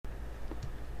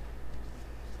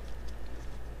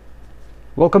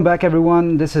Welcome back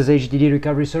everyone, this is HDD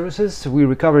Recovery Services. We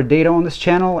recover data on this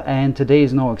channel and today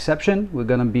is no exception. We're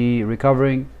going to be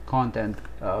recovering content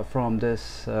from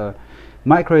this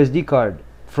micro SD card.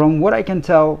 From what I can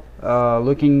tell,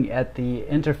 looking at the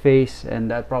interface, and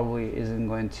that probably isn't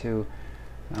going to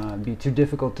be too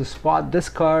difficult to spot, this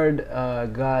card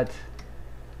got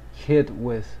hit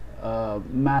with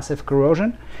massive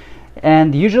corrosion.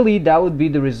 And usually that would be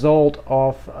the result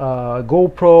of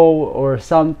GoPro or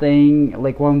something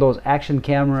like one of those action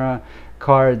camera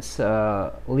cards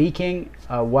leaking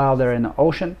while they're in the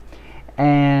ocean,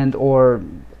 and or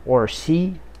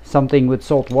sea, something with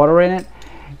salt water in it,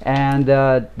 and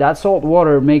that salt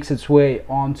water makes its way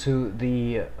onto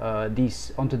the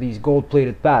these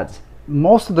gold-plated pads.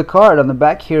 Most of the card on the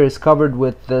back here is covered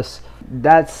with this.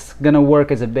 That's gonna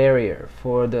work as a barrier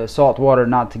for the salt water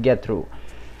not to get through.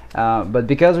 But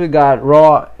because we got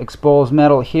raw exposed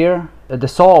metal here, the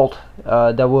salt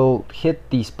that will hit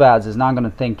these pads is not going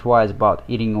to think twice about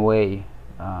eating away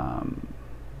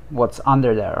what's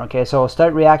under there. Okay, so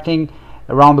start reacting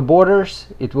around the borders.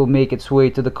 It will make its way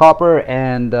to the copper,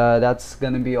 and that's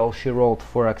going to be all she wrote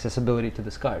for accessibility to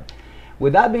this card.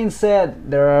 With that being said,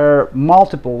 there are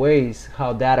multiple ways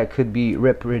how data could be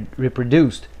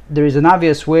reproduced. There is an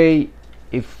obvious way.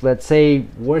 If, let's say,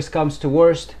 worst comes to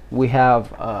worst, we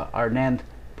have our NAND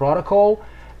protocol.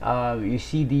 You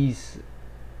see these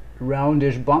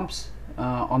roundish bumps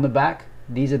on the back.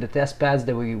 These are the test pads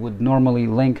that we would normally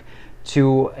link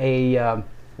to a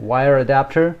wire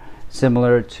adapter,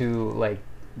 similar to like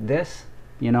this,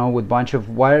 you know, with a bunch of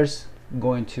wires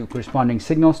going to corresponding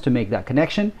signals to make that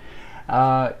connection.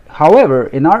 However,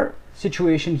 in our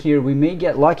situation here, we may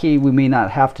get lucky, we may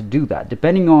not have to do that,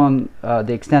 depending on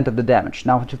the extent of the damage.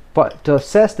 Now, to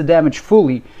assess the damage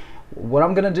fully, what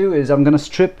I'm going to do is I'm going to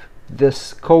strip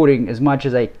this coating as much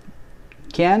as I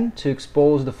can to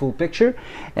expose the full picture,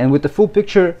 and with the full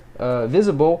picture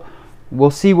visible, we'll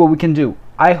see what we can do.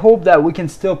 I hope that we can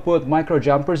still put micro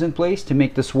jumpers in place to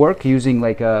make this work using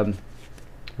like a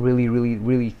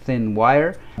really thin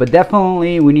wire, but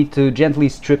definitely we need to gently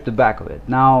strip the back of it.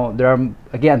 Now, there are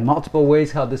again multiple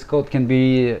ways how this coat can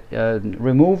be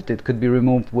removed. It could be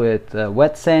removed with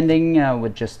wet sanding,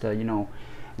 with just you know,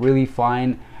 really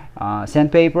fine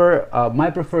sandpaper. My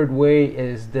preferred way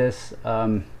is this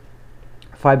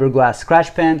fiberglass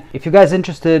scratch pen. If you guys are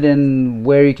interested in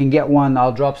where you can get one,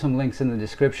 I'll drop some links in the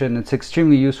description. It's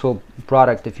extremely useful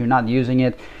product if you're not using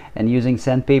it and using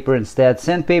sandpaper instead.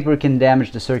 Sandpaper can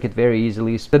damage the circuit very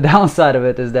easily. The downside of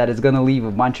it is that it's going to leave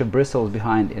a bunch of bristles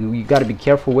behind, and you got to be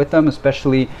careful with them,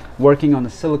 especially working on a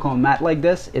silicone mat like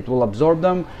this. It will absorb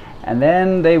them and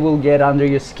then they will get under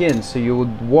your skin, so you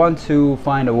would want to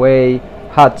find a way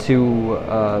how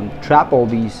to trap all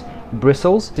these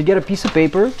bristles. To get a piece of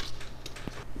paper,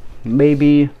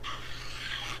 maybe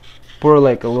pour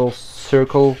like a little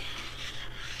circle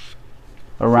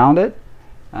around it.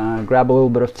 Grab a little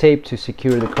bit of tape to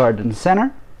secure the card in the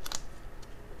center,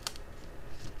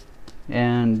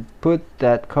 and put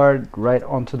that card right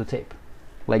onto the tape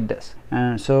like this.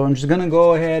 And so I'm just gonna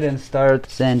go ahead and start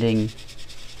sanding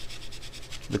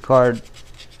the card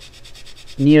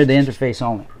near the interface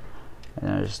only.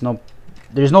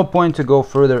 There's no point to go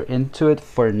further into it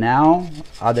for now,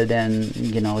 other than,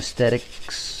 you know,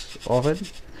 aesthetics of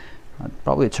it. I'd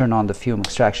probably turn on the fume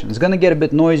extraction. It's gonna get a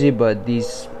bit noisy, but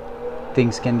these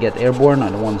things can get airborne. I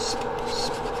don't want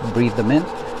to breathe them in.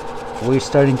 We're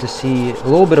starting to see a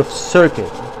little bit of circuit.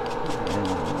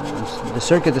 The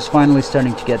circuit is finally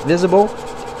starting to get visible,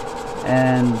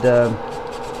 and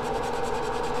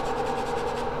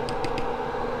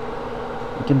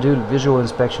you can do visual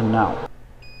inspection now.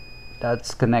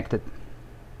 That's connected.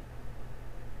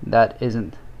 That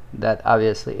isn't. That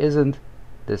obviously isn't.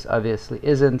 This obviously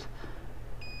isn't.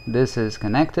 This is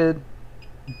connected.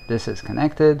 This is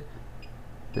connected.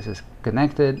 This is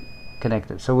connected.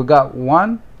 So we got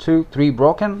 1, 2, 3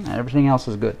 broken, and everything else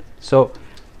is good. So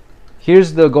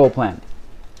here's the goal plan.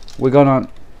 We're gonna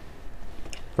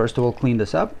first of all clean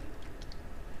this up.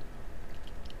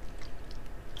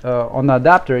 On the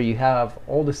adapter, you have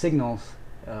all the signals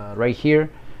right here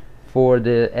for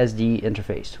the SD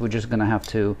interface. We're just gonna have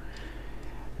to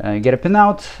get a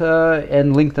pinout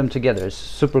and link them together. It's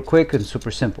super quick and super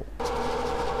simple.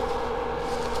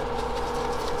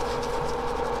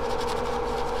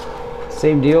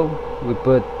 Same deal, we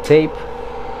put tape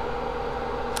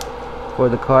for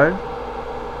the card.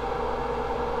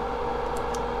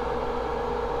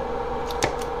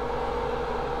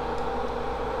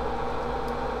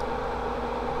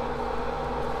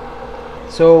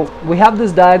 So we have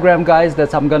this diagram, guys,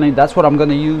 that's what I'm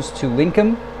gonna use to link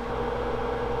them.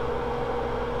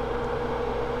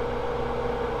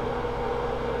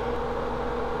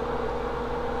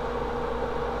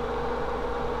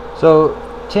 So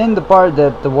tin the part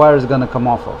that the wire is gonna come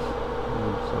off of.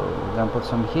 So we're gonna put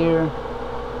some here,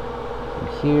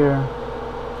 to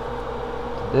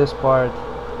this part,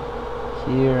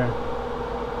 here,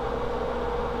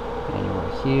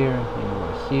 anywhere here,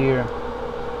 anywhere here,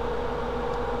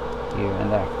 here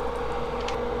and there.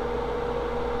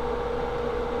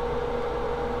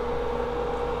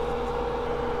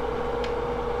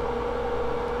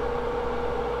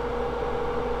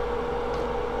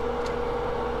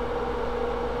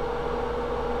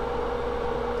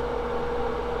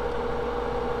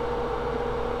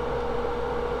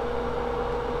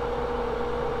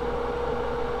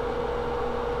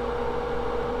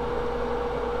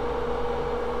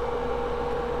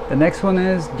 The next one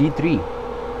is D3.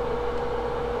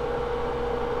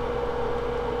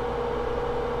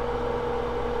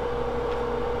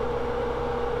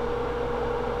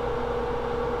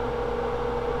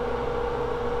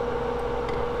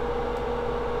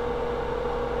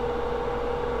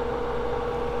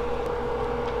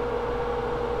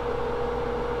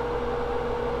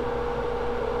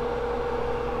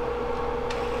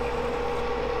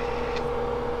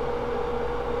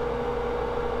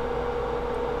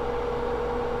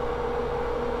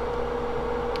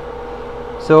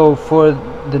 So for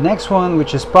the next one,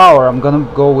 which is power, I'm gonna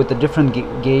go with a different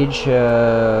gauge,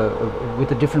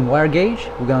 with a different wire gauge.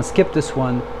 We're gonna skip this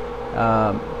one,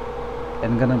 and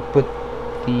I'm gonna put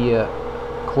the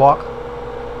clock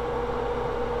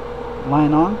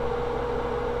line on.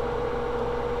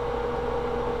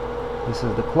 This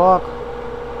is the clock.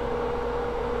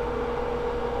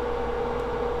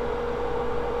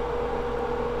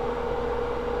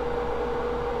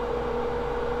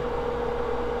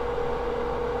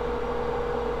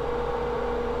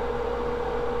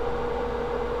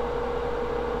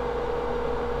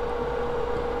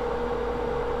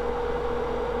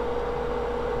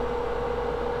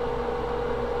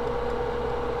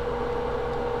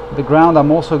 The ground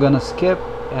I'm also gonna skip,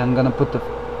 and I'm gonna put the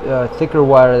thicker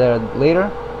wire there later.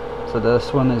 So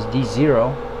this one is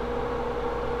D0.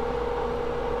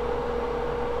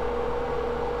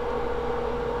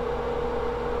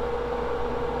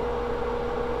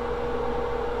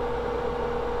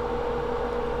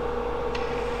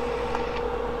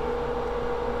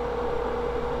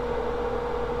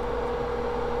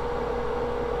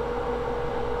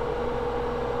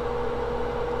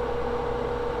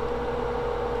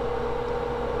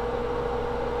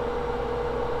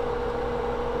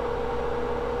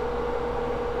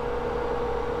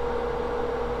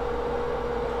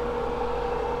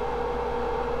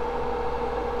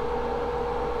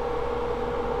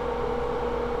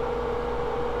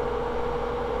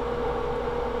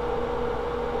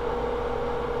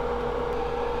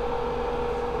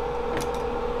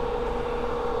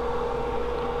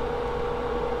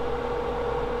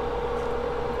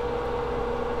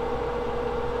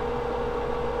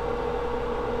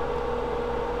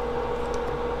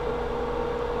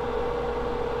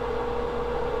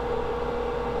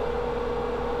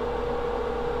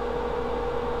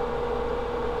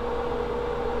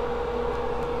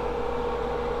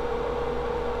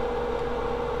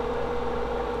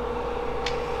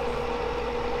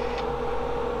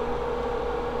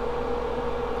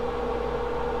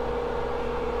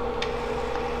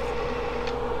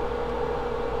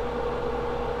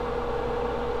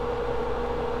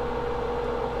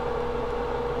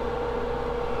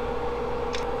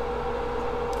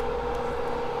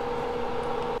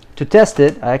 To test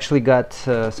it, I actually got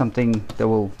something that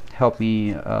will help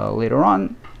me later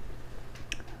on.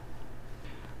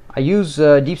 I use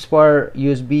DeepSpar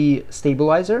USB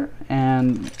stabilizer,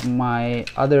 and my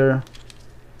other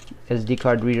SD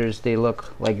card readers, they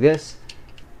look like this.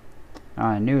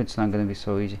 I knew it's not going to be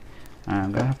so easy.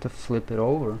 I'm going to have to flip it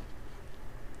over,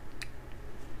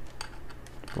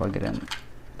 plug it in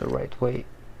the right way.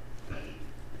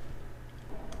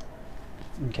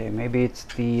 Okay, maybe it's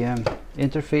the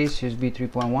interface USB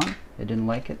 3.1. I didn't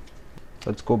like it.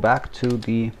 Let's go back to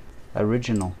the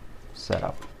original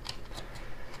setup.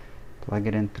 Plug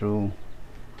it in through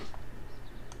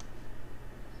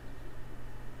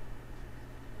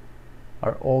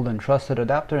our old and trusted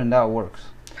adapter, and that works.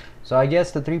 So I guess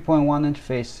the 3.1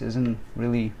 interface isn't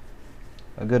really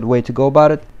a good way to go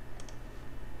about it.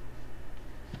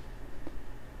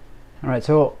 Alright,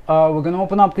 so we're going to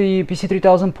open up the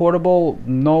PC3000 portable.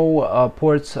 No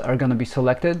ports are going to be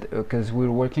selected because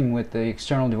we're working with the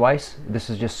external device. This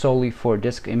is just solely for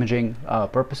disk imaging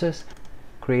purposes.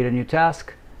 Create a new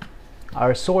task.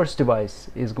 Our source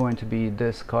device is going to be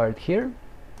this card here.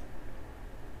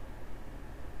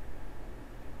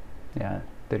 Yeah,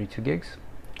 32 gigs.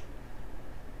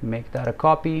 make that a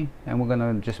copy, and we're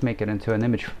gonna just make it into an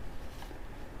image.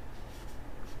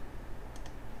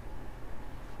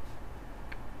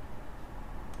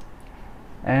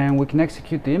 And we can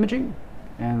execute the imaging,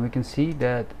 and we can see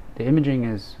that the imaging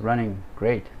is running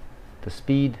great. The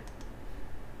speed,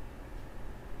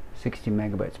 60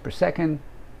 megabytes per second.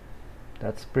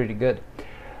 That's pretty good.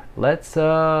 Let's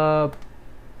stop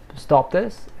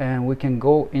this, and we can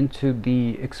go into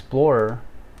the Explorer,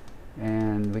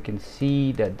 and we can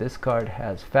see that this card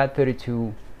has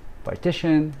FAT32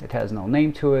 partition. It has no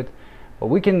name to it, but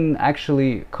we can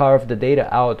actually carve the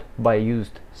data out by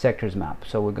used sectors map.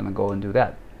 So we're going to go and do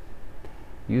that.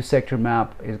 Use sector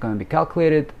map is going to be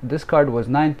calculated. This card was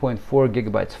 9.4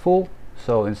 gigabytes full,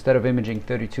 so instead of imaging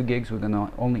 32 gigs, we're going to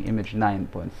only image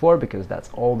 9.4 because that's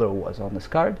all there was on this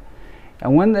card.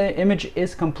 And when the image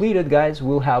is completed, guys,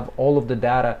 we'll have all of the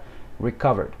data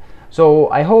recovered. So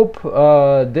I hope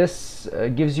this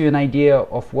gives you an idea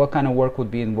of what kind of work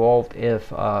would be involved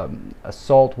if a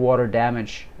salt water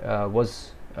damage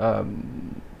was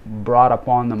brought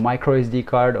upon the micro SD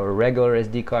card or regular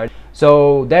SD card.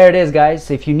 So there it is,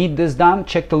 guys. If you need this done,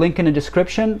 check the link in the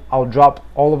description. I'll drop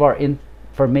all of our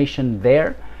information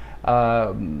there.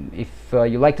 If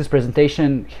you like this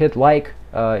presentation, hit like.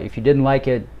 If you didn't like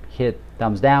it, hit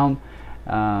thumbs down.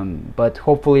 But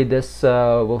hopefully this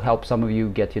will help some of you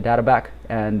get your data back,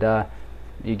 and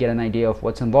you get an idea of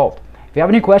what's involved. If you have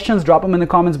any questions, drop them in the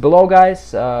comments below,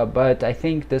 guys. But I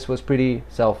think this was pretty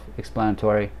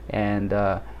self-explanatory, and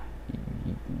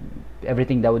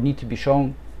everything that would need to be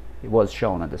shown, it was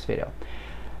shown in this video.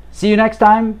 See you next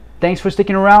time. Thanks for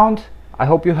sticking around. I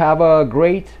hope you have a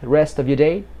great rest of your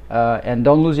day, and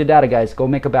don't lose your data, guys. Go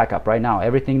make a backup right now.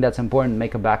 Everything that's important,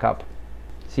 make a backup.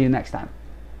 See you next time.